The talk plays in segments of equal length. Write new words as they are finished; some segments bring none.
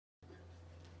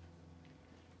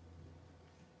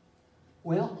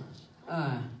Well,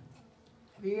 have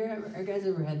you guys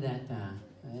ever had that?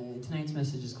 Tonight's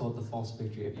message is called the false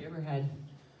victory. Have you ever had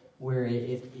where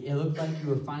it looked like you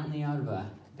were finally out of a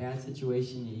bad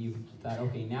situation? You thought,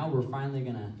 okay, now we're finally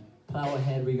gonna plow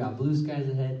ahead. We got blue skies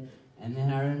ahead, and then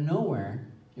out of nowhere,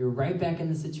 you're right back in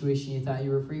the situation you thought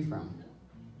you were free from.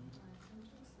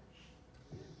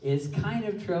 It's kind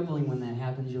of troubling when that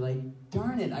happens. You're like,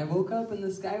 darn it, I woke up and the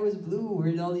sky was blue.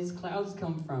 Where did all these clouds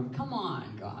come from? Come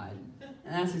on, God.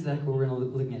 And that's exactly what we're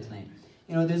looking at tonight.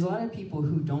 You know, there's a lot of people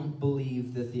who don't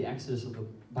believe that the Exodus of the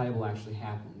Bible actually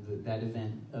happened, that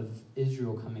event of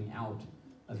Israel coming out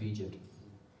of Egypt.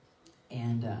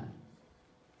 And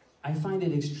I find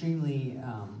it extremely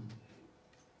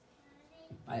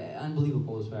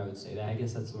unbelievable is what I would say. I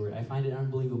guess that's the word. I find it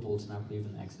unbelievable to not believe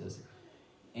in the Exodus.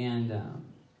 And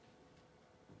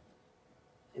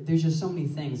there's just so many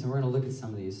things, and we're going to look at some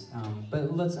of these.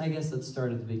 But let's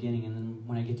start at the beginning, and then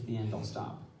when I get to the end, I'll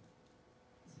stop.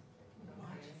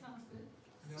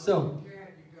 So,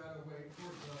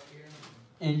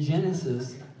 in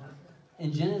Genesis,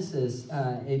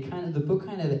 the book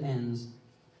kind of ends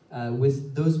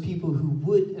with those people who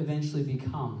would eventually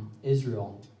become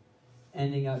Israel,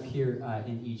 ending up here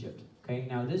in Egypt. Okay,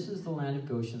 now this is the land of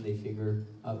Goshen. They figure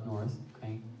up north.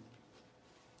 Okay,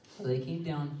 so they came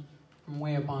down from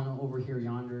way up on over here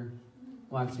yonder.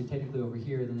 Well, actually, technically over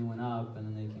here. Then they went up, and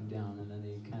then they came down, and then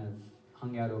they kind of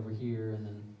hung out over here, and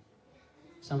then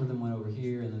some of them went over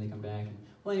here, and then they come back. And,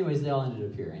 well, anyways, they all ended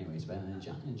up here, anyways, by then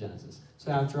in Genesis.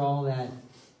 So after all that,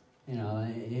 you know,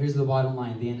 here's the bottom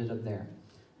line: they ended up there.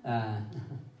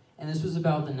 And this was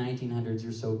about the 1900s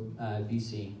or so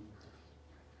BC.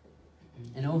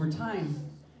 And over time,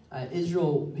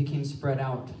 Israel became spread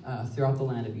out throughout the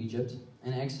land of Egypt.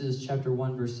 In Exodus chapter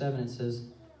 1, verse 7, it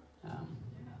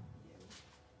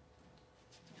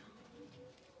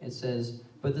says,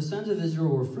 "But the sons of Israel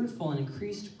were fruitful and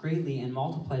increased greatly and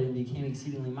multiplied and became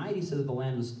exceedingly mighty, so that the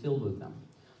land was filled with them."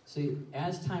 So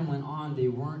as time went on, they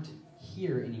weren't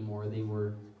here anymore. They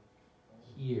were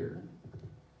here.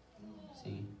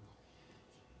 See?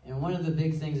 And one of the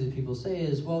big things that people say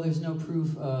is, well, there's no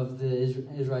proof of the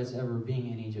Israelites ever being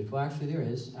in Egypt. Well, actually there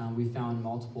is. We found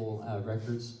multiple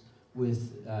records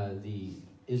with the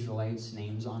Israelites'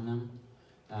 names on them.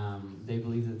 They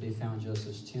believe that they found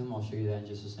Joseph's tomb. I'll show you that in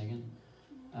just a second.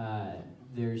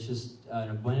 There's just an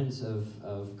abundance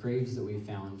of graves that we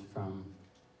found from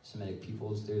Semitic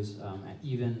peoples. There's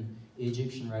even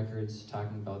Egyptian records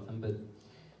talking about them, but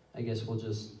I guess we'll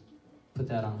just put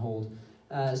that on hold.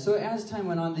 So as time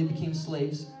went on, they became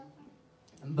slaves.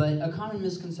 But a common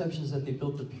misconception is that they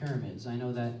built the pyramids. I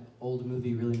know that old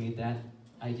movie really made that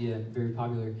idea very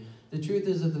popular. The truth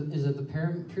is that the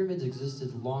pyramids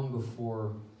existed long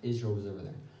before Israel was ever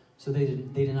there. So they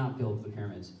did not build the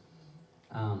pyramids.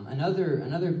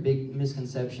 Another big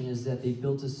misconception is that they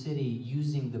built a city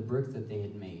using the brick that they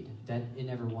had made. That it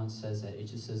never once says that. It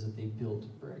just says that they built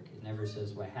brick. It never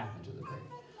says what happened to the brick.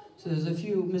 So there's a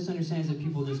few misunderstandings that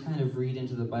people just kind of read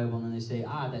into the Bible and then they say,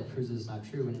 that proves it's not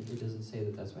true, and it doesn't say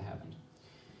that that's what happened.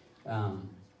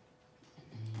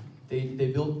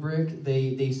 They built brick.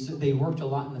 They worked a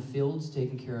lot in the fields,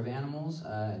 taking care of animals.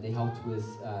 They helped with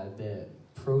the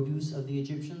produce of the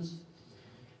Egyptians.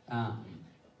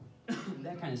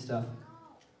 That kind of stuff.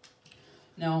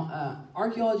 Now,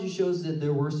 archaeology shows that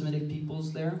there were Semitic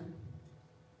peoples there.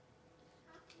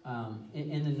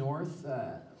 In the north,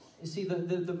 you see,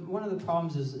 one of the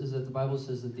problems is that the Bible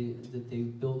says that they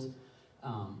built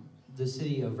the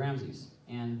city of Ramses,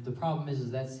 and the problem is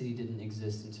that city didn't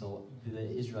exist until the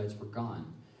Israelites were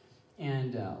gone.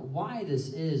 And why this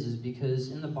is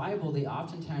because in the Bible they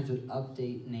oftentimes would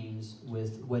update names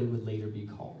with what it would later be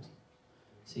called.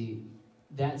 See,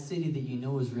 that city that you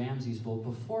know as Ramses, well,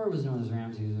 before it was known as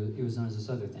Ramses, it was known as this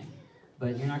other thing.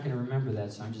 But you're not going to remember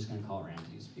that, so I'm just going to call it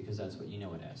Ramses because that's what you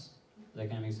know it as. Does that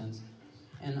kind of make sense?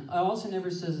 And it also never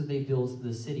says that they built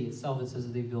the city itself. It says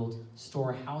that they built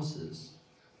storehouses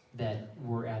that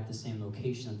were at the same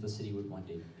location that the city would one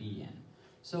day be in.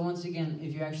 So once again,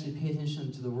 if you actually pay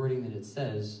attention to the wording that it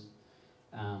says,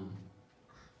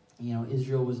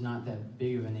 Israel was not that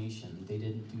big of a nation. They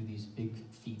didn't do these big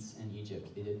feats in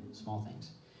Egypt. They did small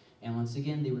things. And once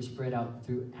again, they were spread out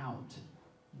throughout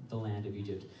the land of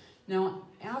Egypt. Now,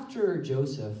 after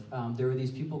Joseph, there were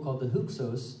these people called the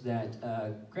Hyksos that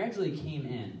gradually came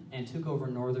in and took over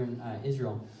northern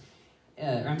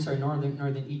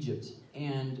northern Egypt.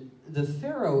 And the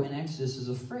Pharaoh in Exodus is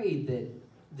afraid that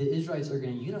the Israelites are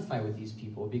going to unify with these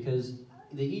people because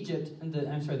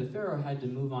the Pharaoh had to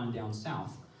move on down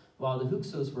south, while the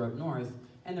Hyksos were up north.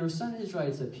 And there were some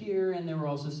Israelites up here, and there were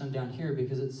also some down here,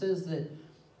 because it says that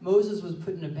Moses was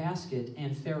put in a basket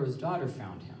and Pharaoh's daughter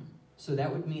found him. So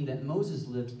that would mean that Moses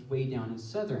lived way down in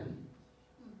southern,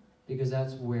 because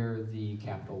that's where the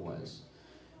capital was.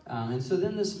 And so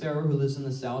then this Pharaoh who lives in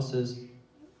the south says,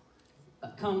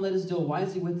 "Come, let us deal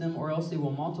wisely with them, or else they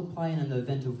will multiply, and in the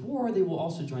event of war, they will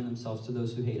also join themselves to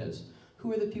those who hate us."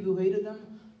 Who are the people who hated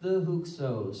them? The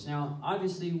Hyksos. Now,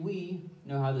 obviously, we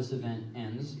know how this event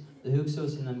ends. The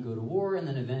Hyksos and them go to war, and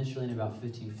then eventually in about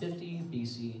 1550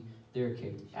 BC, they're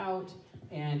kicked out,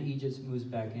 and Egypt moves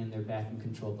back in. They're back in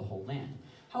control of the whole land.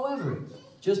 However,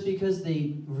 just because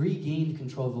they regained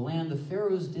control of the land, the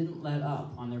pharaohs didn't let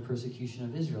up on their persecution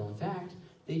of Israel. In fact,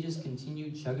 they just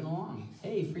continued chugging along.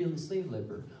 Hey, free slave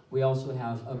labor. We also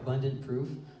have abundant proof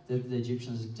that the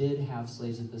Egyptians did have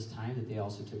slaves at this time that they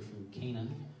also took from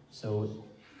Canaan. So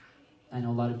I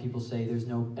know a lot of people say there's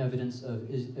no evidence of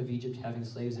Egypt having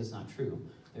slaves. That's not true.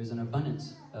 There's an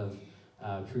abundance of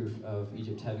proof of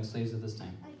Egypt having slaves at this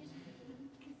time.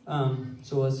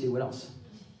 So let's see, what else?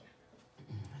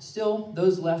 Still,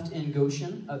 those left in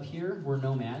Goshen up here were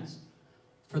nomads.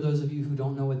 For those of you who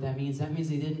don't know what that means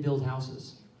they didn't build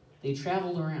houses. They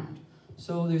traveled around.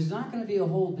 So there's not going to be a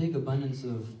whole big abundance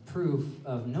of proof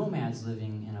of nomads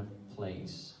living in a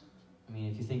place. I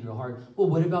mean, if you think real hard, well,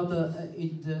 what about the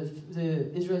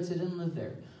Israelites that didn't live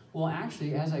there? Well,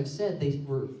 actually, as I've said, they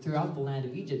were throughout the land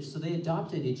of Egypt, so they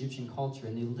adopted Egyptian culture,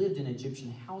 and they lived in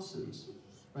Egyptian houses.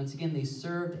 Once again, they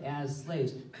served as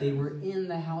slaves. They were in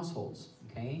the households,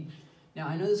 okay? Now,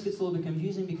 I know this gets a little bit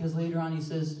confusing because later on he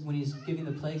says, when he's giving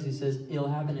the plagues, he says, it'll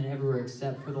happen in everywhere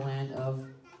except for the land of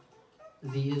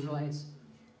the Israelites.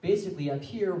 Basically, up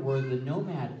here, where the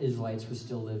nomad Israelites were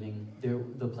still living,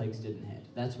 the plagues didn't hit.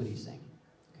 That's what he's saying.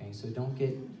 Okay, so don't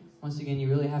get... Once again, you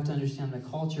really have to understand the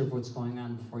culture of what's going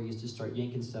on before you just start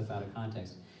yanking stuff out of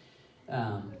context.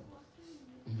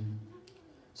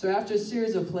 So after a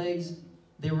series of plagues,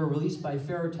 they were released by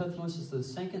Pharaoh Thutmose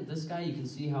II. This guy, you can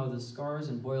see how the scars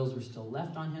and boils were still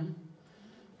left on him.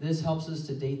 This helps us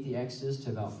to date the Exodus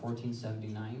to about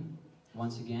 1479.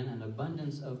 Once again, an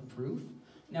abundance of proof.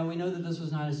 Now, we know that this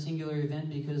was not a singular event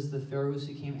because the pharaohs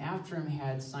who came after him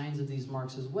had signs of these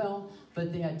marks as well,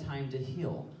 but they had time to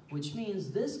heal, which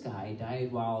means this guy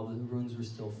died while the wounds were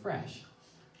still fresh.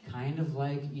 Kind of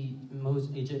like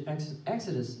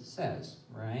Exodus says,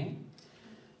 right?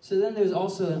 So then there's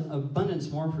also an abundance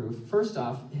more proof. First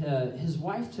off, his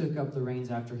wife took up the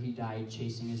reins after he died,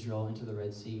 chasing Israel into the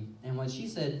Red Sea. And what she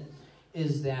said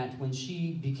is that when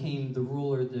she became the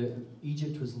ruler,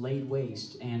 Egypt was laid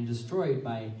waste and destroyed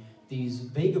by these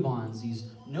vagabonds,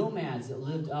 these nomads that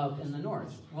lived up in the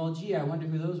north. Well, gee, I wonder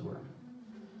who those were.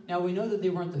 Now, we know that they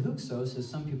weren't the Hyksos, as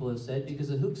some people have said, because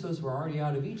the Hyksos were already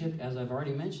out of Egypt, as I've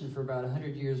already mentioned, for about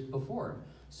 100 years before.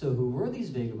 So who were these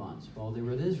vagabonds? Well, they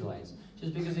were the Israelites.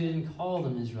 Just because they didn't call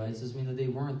them Israelites doesn't mean that they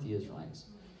weren't the Israelites.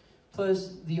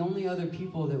 Plus, the only other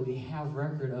people that we have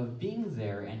record of being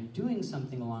there and doing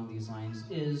something along these lines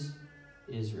is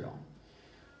Israel.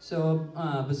 So,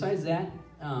 besides that,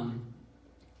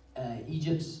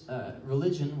 Egypt's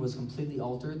religion was completely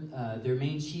altered. Their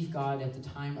main chief god at the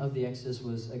time of the Exodus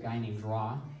was a guy named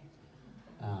Ra.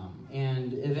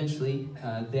 And eventually,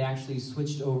 they actually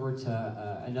switched over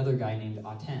to another guy named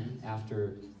Aten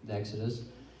after the Exodus.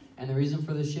 And the reason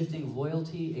for the shifting of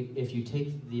loyalty, if you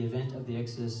take the event of the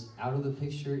Exodus out of the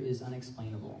picture, is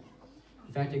unexplainable.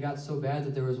 In fact, it got so bad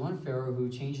that there was one pharaoh who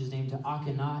changed his name to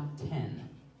Akhenaten,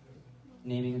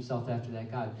 naming himself after that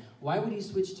god. Why would he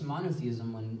switch to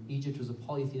monotheism when Egypt was a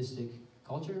polytheistic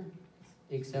culture?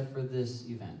 Except for this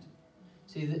event.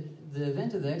 See, the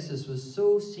event of the Exodus was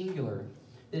so singular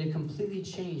that it completely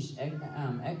changed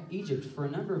Egypt for a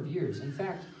number of years. In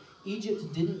fact,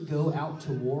 Egypt didn't go out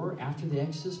to war after the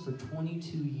Exodus for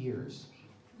 22 years.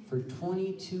 For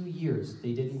 22 years,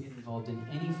 they didn't get involved in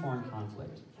any foreign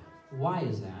conflict. Why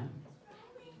is that?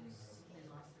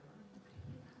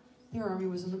 Their army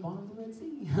was in the bottom of the Red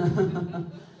Sea.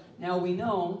 Now, we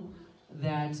know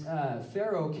that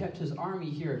Pharaoh kept his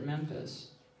army here at Memphis,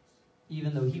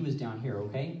 even though he was down here,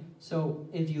 okay? So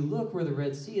if you look where the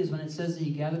Red Sea is, when it says that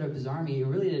he gathered up his army, it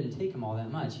really didn't take him all that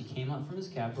much. He came up from his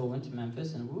capital, went to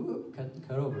Memphis, and whoop, cut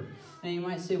over. Now you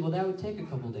might say, well, that would take a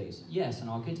couple days. Yes, and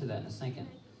I'll get to that in a second.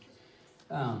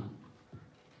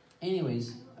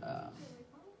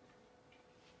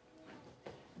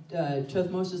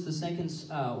 Thutmose II's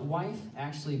wife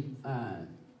actually,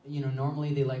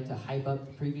 normally they like to hype up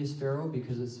the previous pharaoh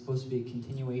because it's supposed to be a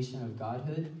continuation of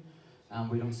godhood.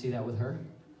 We don't see that with her.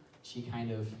 She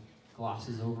kind of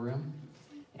glosses over him.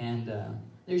 And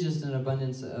there's just an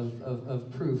abundance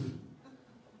of proof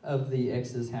of the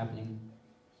Exodus happening.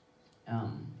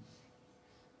 Let's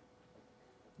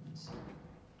see.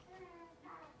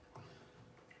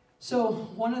 So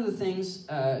one of the things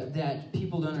that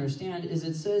people don't understand is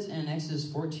it says in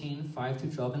Exodus 14, 5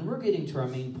 through 12, and we're getting to our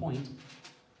main point.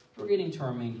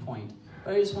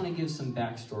 But I just want to give some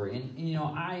backstory. And you know,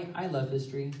 I love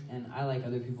history, and I like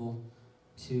other people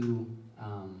to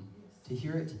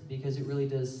hear it, because it really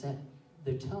does set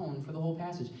the tone for the whole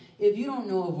passage. If you don't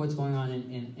know of what's going on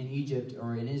in Egypt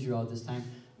or in Israel at this time,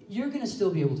 you're going to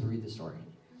still be able to read the story.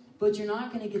 But you're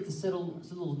not going to get the subtle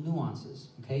nuances,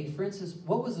 okay? For instance,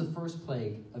 what was the first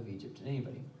plague of Egypt?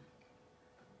 Anybody?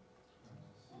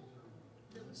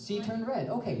 Sea turned red.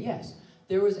 Okay, yes.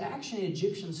 There was actually an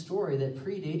Egyptian story that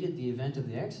predated the event of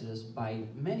the Exodus by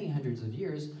many hundreds of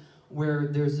years, where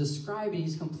there's this scribe, and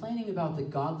he's complaining about the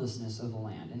godlessness of the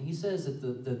land. And he says that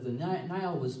the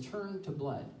Nile was turned to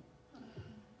blood.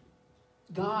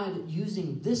 God,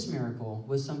 using this miracle,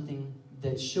 was something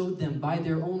that showed them by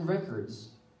their own records,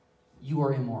 you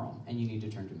are immoral, and you need to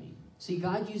turn to me. See,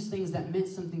 God used things that meant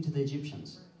something to the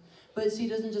Egyptians. But see, it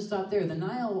doesn't just stop there. The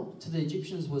Nile, to the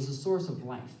Egyptians, was a source of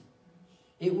life.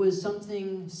 It was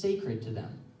something sacred to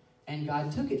them, and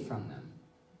God took it from them.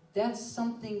 That's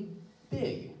something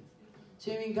big.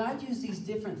 So, I mean, God used these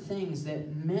different things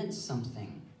that meant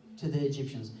something to the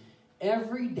Egyptians.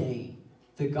 Every day,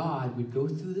 the God would go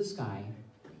through the sky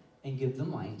and give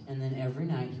them light, and then every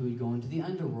night he would go into the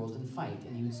underworld and fight,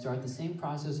 and he would start the same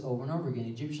process over and over again.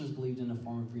 Egyptians believed in a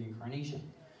form of reincarnation.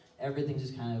 Everything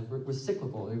just kind of was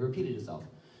cyclical. It repeated itself.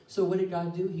 So what did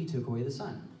God do? He took away the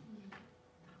sun.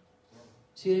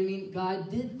 See what I mean?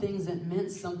 God did things that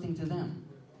meant something to them.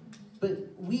 But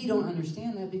we don't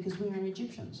understand that because we aren't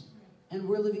Egyptians. And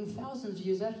we're living thousands of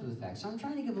years after the fact. So I'm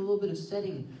trying to give a little bit of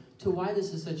setting to why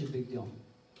this is such a big deal.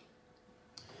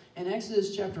 In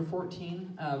Exodus chapter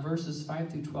 14, verses 5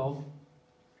 through 12,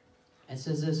 it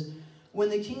says this: When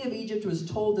the king of Egypt was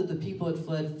told that the people had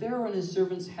fled, Pharaoh and his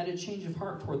servants had a change of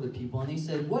heart toward the people. And they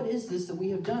said, what is this that we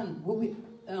have done,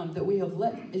 that we have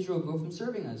let Israel go from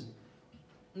serving us?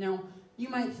 Now, you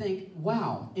might think,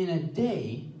 wow, in a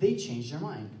day, they changed their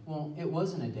mind. Well, it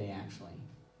wasn't a day, actually.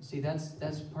 See, that's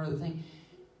part of the thing.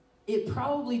 It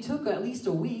probably took at least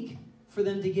a week for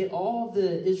them to get all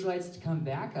the Israelites to come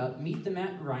back up, meet them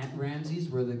at Ramses,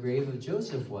 where the grave of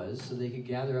Joseph was, so they could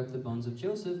gather up the bones of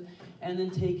Joseph, and then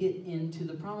take it into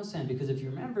the promised land. Because if you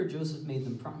remember, Joseph made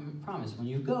them promise, when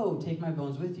you go, take my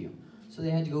bones with you. So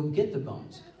they had to go get the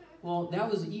bones. Well, that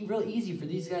was real easy for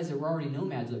these guys that were already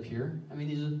nomads up here. I mean,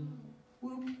 these are,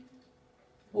 whoop.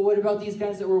 Well, what about these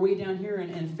guys that were way down here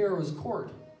in Pharaoh's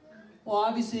court? Well,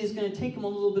 obviously, it's going to take them a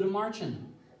little bit of marching.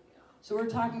 So we're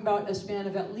talking about a span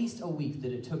of at least a week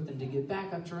that it took them to get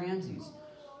back up to Ramses.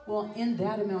 Well, in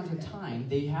that amount of time,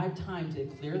 they had time to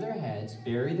clear their heads,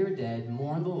 bury their dead,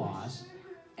 mourn the loss,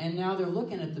 and now they're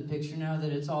looking at the picture now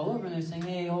that it's all over, and they're saying,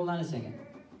 hey, hold on a second.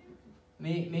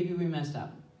 Maybe we messed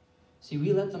up. See,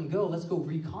 we let them go. Let's go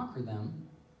reconquer them.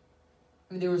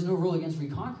 I mean, there was no rule against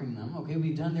reconquering them. Okay,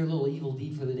 we've done their little evil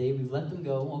deed for the day. We've let them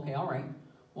go. Okay, all right.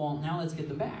 Well, now let's get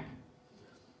them back.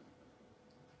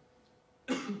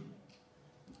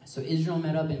 So Israel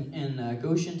met up in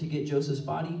Goshen to get Joseph's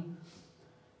body.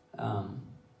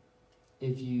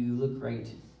 If you look right,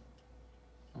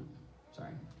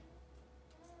 sorry,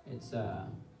 it's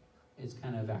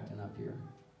kind of acting up here.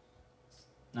 It's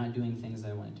not doing things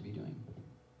I want it to be doing.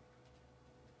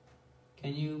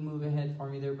 Can you move ahead for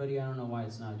me there, buddy? I don't know why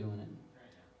it's not doing it.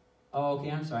 Oh,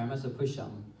 okay, I'm sorry. I must have pushed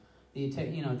something. These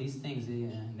things,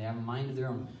 they have a mind of their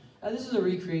own. This is a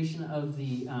recreation of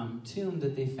the tomb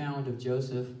that they found of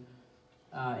Joseph.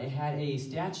 It had a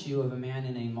statue of a man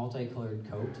in a multicolored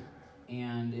coat,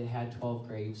 and it had 12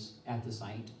 graves at the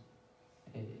site.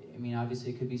 I mean, obviously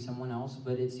it could be someone else,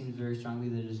 but it seems very strongly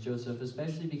that it is Joseph,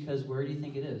 especially because where do you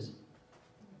think it is?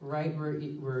 Right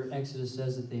where Exodus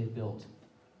says that they have built.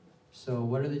 So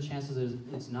what are the chances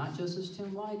that it's not Joseph's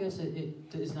tomb? Well, I guess it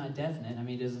is not definite. I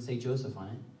mean, it doesn't say Joseph on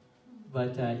it.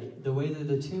 But the way that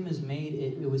the tomb is made,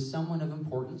 it was someone of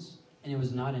importance, and it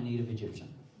was not a native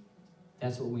Egyptian.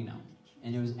 That's what we know.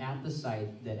 And it was at the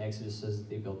site that Exodus says that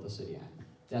they built the city at.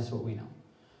 That's what we know.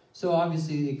 So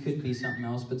obviously it could be something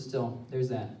else, but still, there's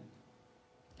that.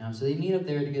 So they meet up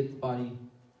there to get the body.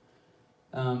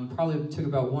 Probably took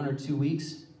about 1 or 2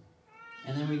 weeks.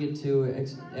 And then we get to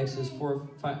Exodus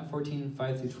 14,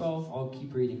 5 through 12. I'll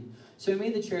keep reading. So he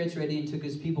made the chariots ready and took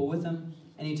his people with him.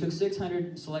 And he took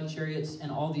 600 select chariots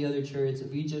and all the other chariots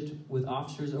of Egypt with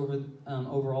officers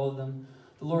over all of them.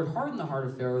 The Lord hardened the heart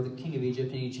of Pharaoh, the king of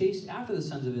Egypt, and he chased after the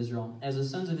sons of Israel as the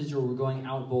sons of Israel were going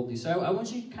out boldly. So I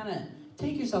want you to kind of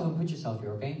take yourself and put yourself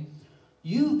here, okay?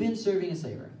 You've been serving in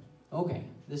slavery. Okay,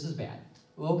 this is bad.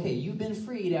 Well, okay, you've been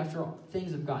freed after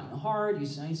things have gotten hard. You've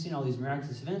seen all these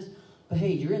miraculous events. But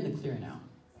hey, you're in the clear now.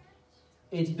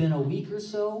 It's been a week or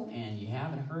so, and you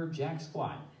haven't heard jack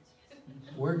squat.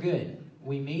 We're good.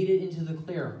 We made it into the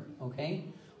clear, okay?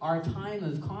 Our time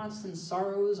of constant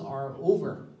sorrows are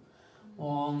over.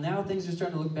 Well, now things are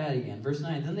starting to look bad again. Verse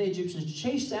 9, then the Egyptians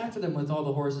chased after them with all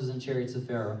the horses and chariots of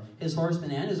Pharaoh, his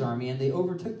horsemen and his army, and they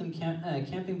overtook them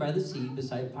camping by the sea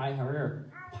beside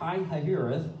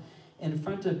Pi-Hahiroth in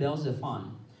front of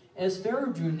Baal-Zephon. As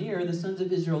Pharaoh drew near, the sons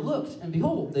of Israel looked, and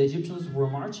behold, the Egyptians were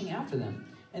marching after them,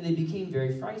 and they became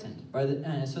very frightened.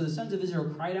 So the sons of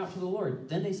Israel cried out to the Lord.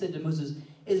 Then they said to Moses,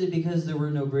 is it because there were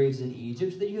no graves in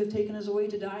Egypt that you have taken us away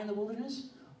to die in the wilderness?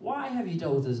 Why have you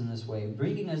dealt with us in this way,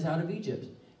 bringing us out of Egypt?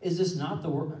 Is this not the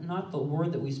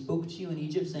word that we spoke to you in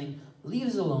Egypt, saying, leave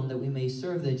us alone that we may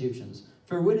serve the Egyptians?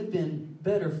 For it would have been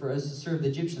better for us to serve the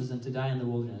Egyptians than to die in the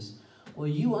wilderness. Well,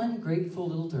 you ungrateful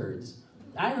little turds.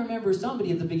 I remember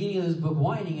somebody at the beginning of this book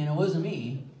whining, and it wasn't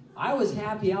me. I was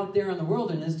happy out there in the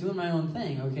wilderness doing my own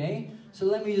thing, okay? So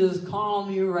let me just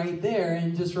calm you right there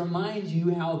and just remind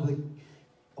you how the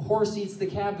horse eats the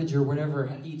cabbage or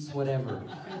whatever eats whatever.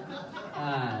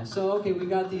 Okay, we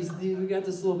got this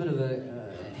little bit of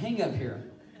a hang up here.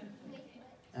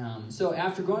 So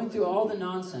after going through all the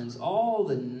nonsense,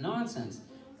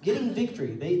 getting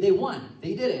victory, they won,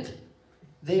 they did it.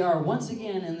 They are once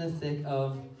again in the thick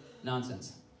of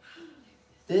nonsense.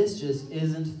 This just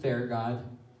isn't fair, God.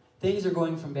 Things are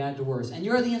going from bad to worse, and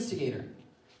you're the instigator.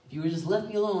 If you would just left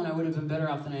me alone, I would have been better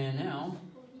off than I am now.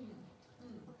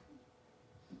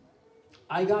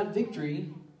 I got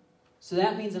victory, so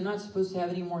that means I'm not supposed to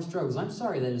have any more struggles. I'm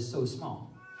sorry that is so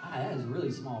small. That is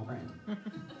really small print.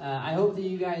 I hope that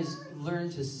you guys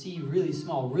learn to see really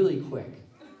small really quick,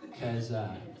 because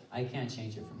I can't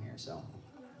change it from here, so.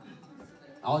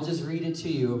 I'll just read it to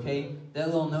you, okay? That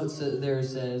little note there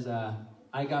says,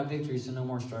 I got victory, so no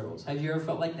more struggles. Have you ever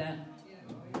felt like that?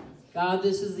 God,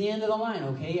 this is the end of the line,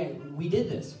 okay? We did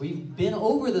this. We've been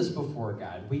over this before,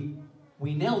 God. We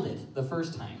nailed it the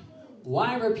first time.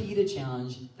 Why repeat a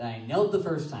challenge that I nailed the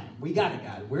first time? We got it,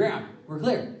 God. We're out. We're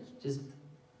clear. Just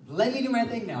let me do my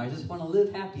thing now. I just want to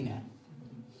live happy now.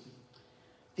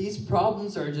 These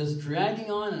problems are just dragging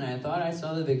on, and I thought I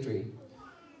saw the victory.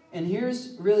 And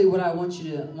here's really what I want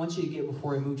you to get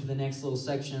before we move to the next little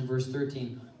section in verse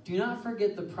 13. Do not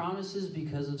forget the promises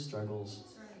because of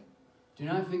struggles. Do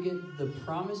not forget the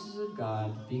promises of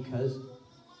God because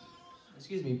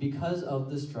of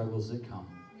the struggles that come.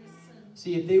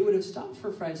 See, if they would have stopped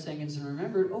for 5 seconds and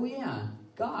remembered, oh yeah,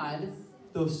 God,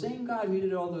 the same God who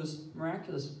did all those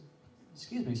miraculous, the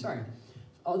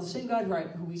same God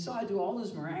who we saw do all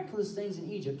those miraculous things in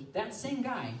Egypt, that same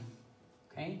guy,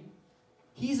 okay,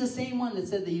 he's the same one that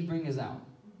said that he'd bring us out.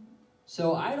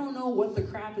 So I don't know what the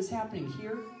crap is happening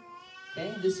here,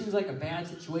 okay? This seems like a bad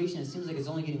situation. It seems like it's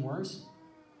only getting worse.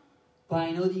 But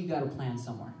I know that you got a plan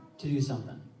somewhere to do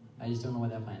something. I just don't know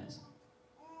what that plan is.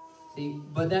 See,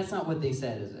 but that's not what they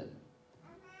said, is it?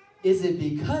 Is it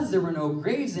because there were no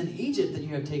graves in Egypt that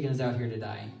you have taken us out here to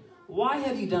die? Why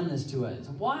have you done this to us?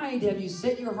 Why have you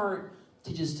set your heart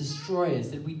to just destroy us?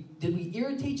 Did we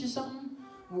irritate you something?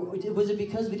 Was it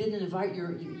because we didn't invite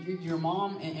your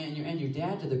mom and your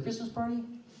dad to the Christmas party?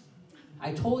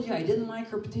 I told you I didn't like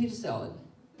her potato salad.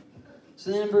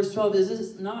 So then in verse 12, is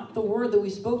this not the word that we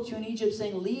spoke to you in Egypt,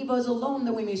 saying, leave us alone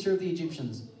that we may serve the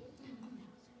Egyptians?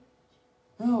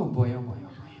 Oh boy, oh boy, oh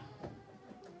boy.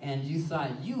 And you thought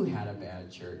you had a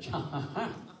bad church.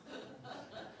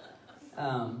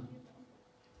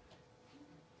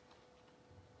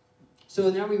 So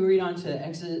now we read on to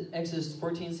Exodus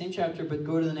 14, same chapter, but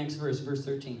go to the next verse, verse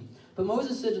 13. But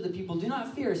Moses said to the people, do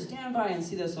not fear, stand by and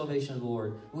see the salvation of the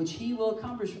Lord, which he will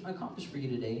accomplish for you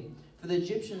today. For the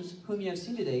Egyptians whom you have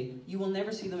seen today, you will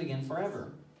never see them again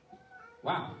forever.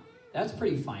 Wow, that's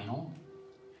pretty final.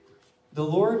 The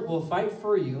Lord will fight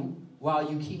for you while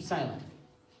you keep silent.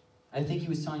 I think he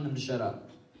was telling them to shut up.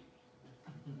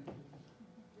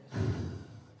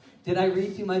 Did I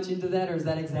read too much into that, or is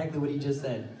that exactly what he just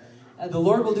said? The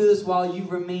Lord will do this while you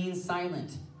remain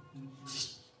silent.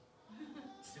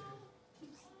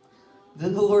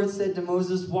 Then the Lord said to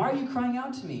Moses, why are you crying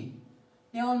out to me?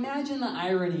 Now imagine the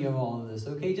irony of all of this,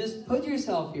 okay? Just put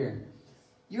yourself here.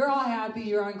 You're all happy,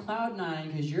 you're on cloud 9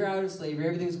 because you're out of slavery,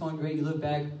 everything's going great, you look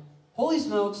back, holy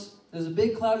smokes, there's a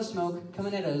big cloud of smoke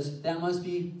coming at us, that must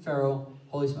be Pharaoh,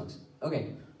 holy smokes.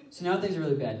 Okay, so now things are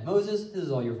really bad. Moses, this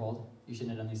is all your fault. You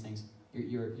shouldn't have done these things.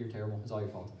 You're terrible, it's all your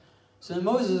fault. So then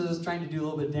Moses is trying to do a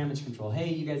little bit of damage control. Hey,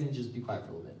 you guys need to just be quiet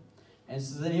for a little bit. And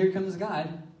so then here comes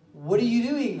God. What are you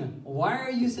doing? Why are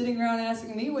you sitting around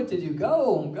asking me what to do?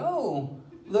 Go.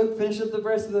 Look, finish up the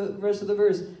rest of the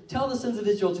verse. Tell the sons of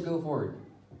Israel to go forward.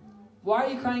 Why are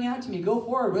you crying out to me? Go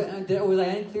forward. Was I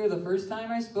unclear the first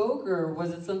time I spoke, or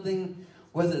was it something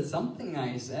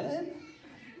I said?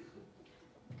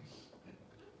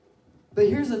 But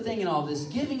here's the thing in all this.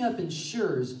 Giving up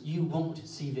ensures you won't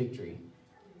see victory.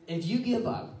 If you give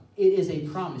up, it is a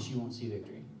promise you won't see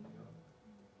victory.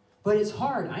 But it's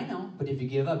hard, I know. But if you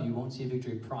give up, you won't see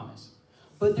victory, promise.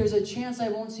 But there's a chance I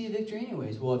won't see victory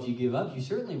anyways. Well, if you give up, you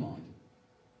certainly won't.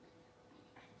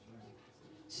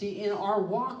 See, in our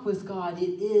walk with God,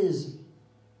 it is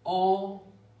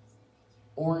all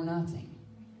or nothing.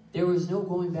 There was no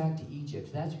going back to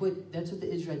Egypt. That's what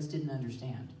the Israelites didn't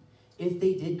understand. If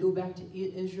they did go back to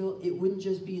Israel, it wouldn't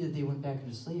just be that they went back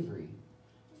into slavery.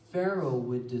 Pharaoh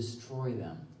would destroy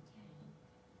them.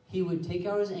 He would take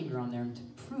out his anger on them to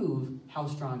prove how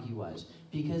strong he was,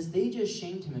 because they just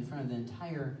shamed him in front of the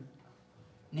entire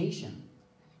nation.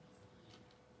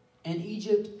 And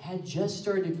Egypt had just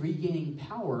started regaining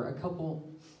power a couple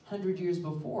hundred years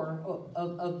before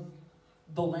of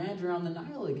the land around the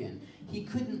Nile again. He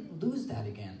couldn't lose that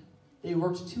again. They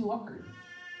worked too hard.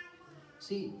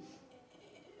 See,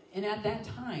 and at that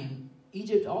time,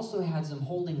 Egypt also had some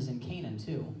holdings in Canaan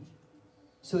too.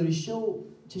 So to show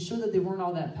that they weren't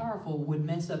all that powerful would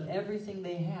mess up everything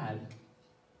they had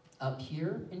up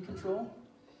here in control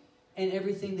and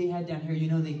everything they had down here. You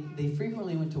know, they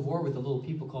frequently went to war with the little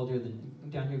people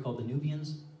down here called the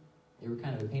Nubians. They were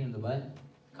kind of a pain in the butt,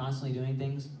 constantly doing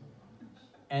things.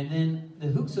 And then the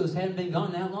Hyksos hadn't been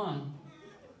gone that long.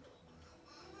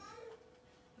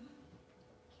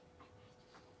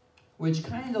 Which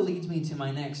kind of leads me to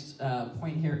my next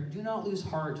point here. Do not lose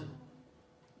heart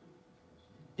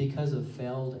because of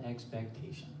failed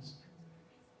expectations.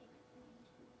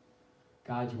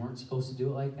 God, you weren't supposed to do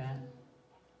it like that.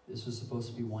 This was supposed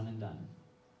to be one and done.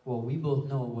 Well, we both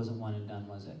know it wasn't one and done,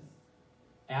 was it?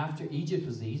 After Egypt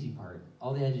was the easy part.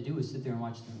 All they had to do was sit there and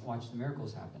watch the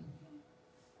miracles happen.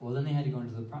 Well, then they had to go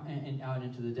out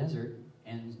into the desert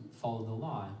and follow the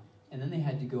law. And then they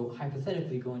had to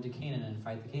hypothetically go into Canaan and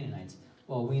fight the Canaanites.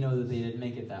 Well, we know that they didn't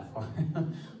make it that far.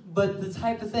 But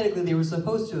hypothetically, they were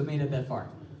supposed to have made it that far.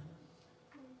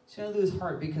 So I lose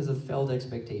heart because of failed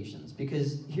expectations.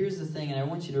 Because here's the thing, and I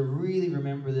want you to really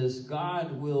remember this.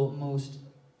 God will most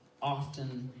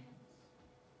often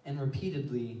and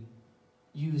repeatedly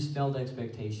use failed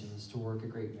expectations to work a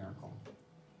great miracle.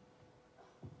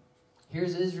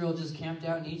 Here's Israel just camped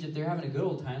out in Egypt. They're having a good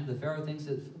old time. The Pharaoh thinks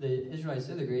that the Israelites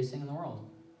are the greatest thing in the world.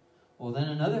 Well, then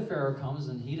another Pharaoh comes,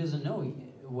 and he doesn't know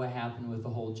what happened with the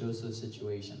whole Joseph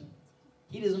situation.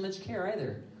 He doesn't much care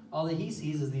either. All that he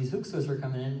sees is these Hyksos are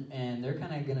coming in, and they're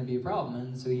kind of going to be a problem.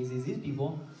 And so he sees these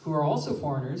people, who are also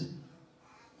foreigners.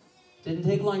 Didn't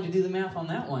take long to do the math on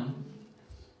that one.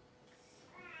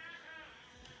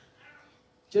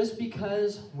 Just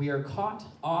because we are caught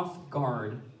off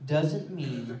guard doesn't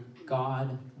mean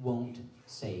God won't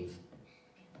save.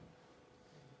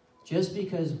 Just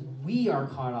because we are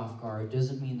caught off guard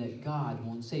doesn't mean that God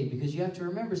won't save. Because you have to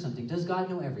remember something. Does God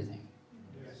know everything?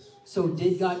 Yes. So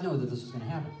did God know that this was going to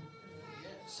happen?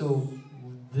 So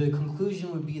the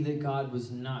conclusion would be that God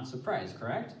was not surprised,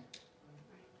 correct?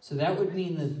 So that would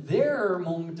mean that their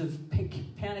moment of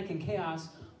panic and chaos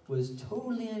was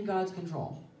totally in God's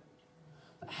control.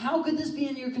 How could this be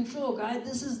in your control, God?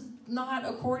 This is not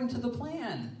according to the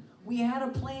plan. We had a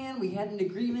plan. We had an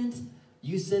agreement.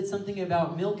 You said something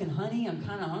about milk and honey. I'm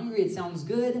kind of hungry. It sounds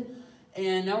good.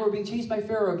 And now we're being chased by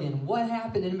Pharaoh again. What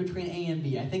happened in between A and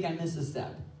B? I think I missed a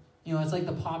step. You know, it's like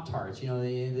the Pop-Tarts. You know,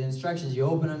 the instructions. You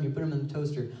open them. You put them in the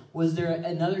toaster. Was there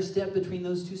another step between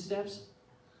those two steps?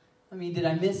 I mean, did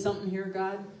I miss something here,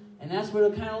 God? And that's what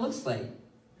it kind of looks like.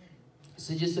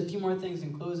 So just a few more things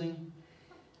in closing.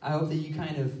 I hope that you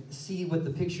kind of see what the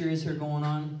picture is here going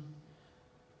on.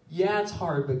 Yeah, it's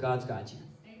hard, but God's got you.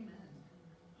 Amen.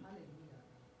 Hallelujah.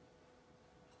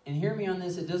 And hear me on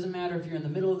this. It doesn't matter if you're in the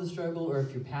middle of the struggle or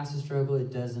if you're past the struggle.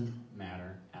 It doesn't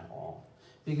matter at all.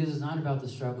 Because it's not about the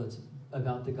struggle. It's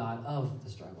about the God of the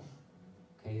struggle.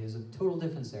 Okay, there's a total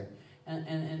difference there.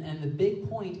 And the big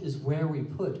point is where we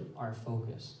put our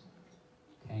focus.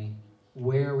 Okay?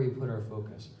 Where we put our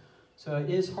focus. So it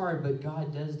is hard, but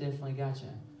God does definitely got you.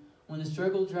 When the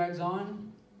struggle drags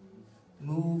on,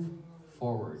 move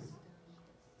forward.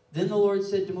 Then the Lord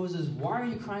said to Moses, "Why are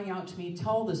you crying out to me?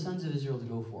 Tell the sons of Israel to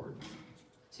go forward."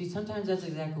 See, sometimes that's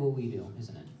exactly what we do,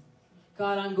 isn't it?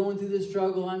 God, I'm going through this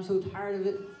struggle. I'm so tired of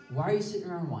it. Why are you sitting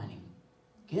around whining?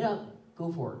 Get up.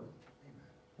 Go forward.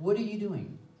 What are you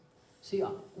doing? See,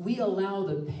 we allow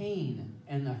the pain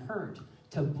and the hurt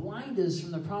to blind us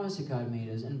from the promise that God made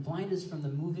us and blind us from the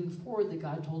moving forward that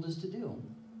God told us to do.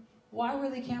 Why were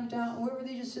they camped out? Why were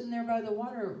they just sitting there by the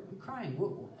water crying?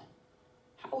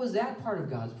 how was that part of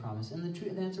God's promise? And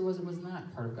the answer was it was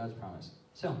not part of God's promise.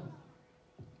 So,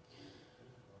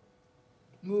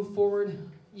 move forward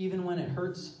even when it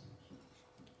hurts.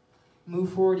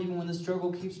 Move forward even when the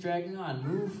struggle keeps dragging on.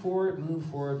 Move forward, move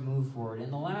forward, move forward.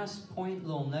 And the last point,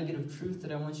 little nugget of truth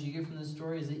that I want you to get from this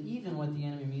story is that even what the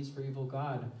enemy means for evil,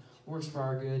 God works for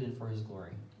our good and for his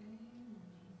glory.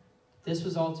 This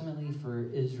was ultimately for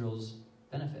Israel's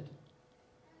benefit.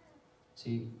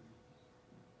 See,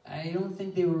 I don't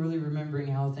think they were really remembering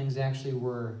how things actually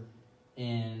were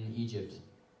in Egypt,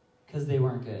 because they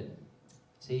weren't good.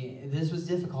 See, this was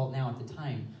difficult now at the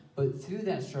time, but through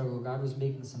that struggle, God was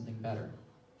making something better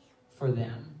for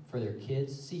them, for their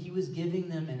kids. See, he was giving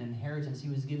them an inheritance. He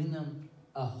was giving them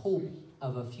a hope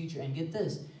of a future. And get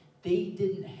this, they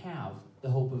didn't have the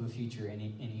hope of a future in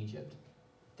Egypt.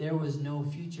 There was no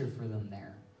future for them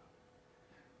there.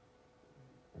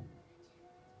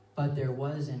 But there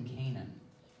was in Canaan.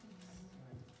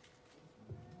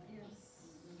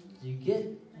 You get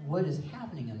what is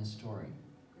happening in the story.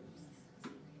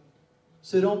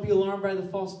 So don't be alarmed by the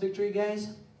false victory,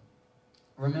 guys.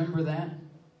 Remember that.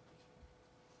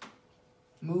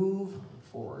 Move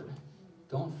forward.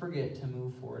 Don't forget to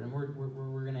move forward. And we're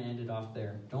going to end it off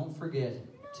there. Don't forget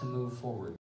to move forward.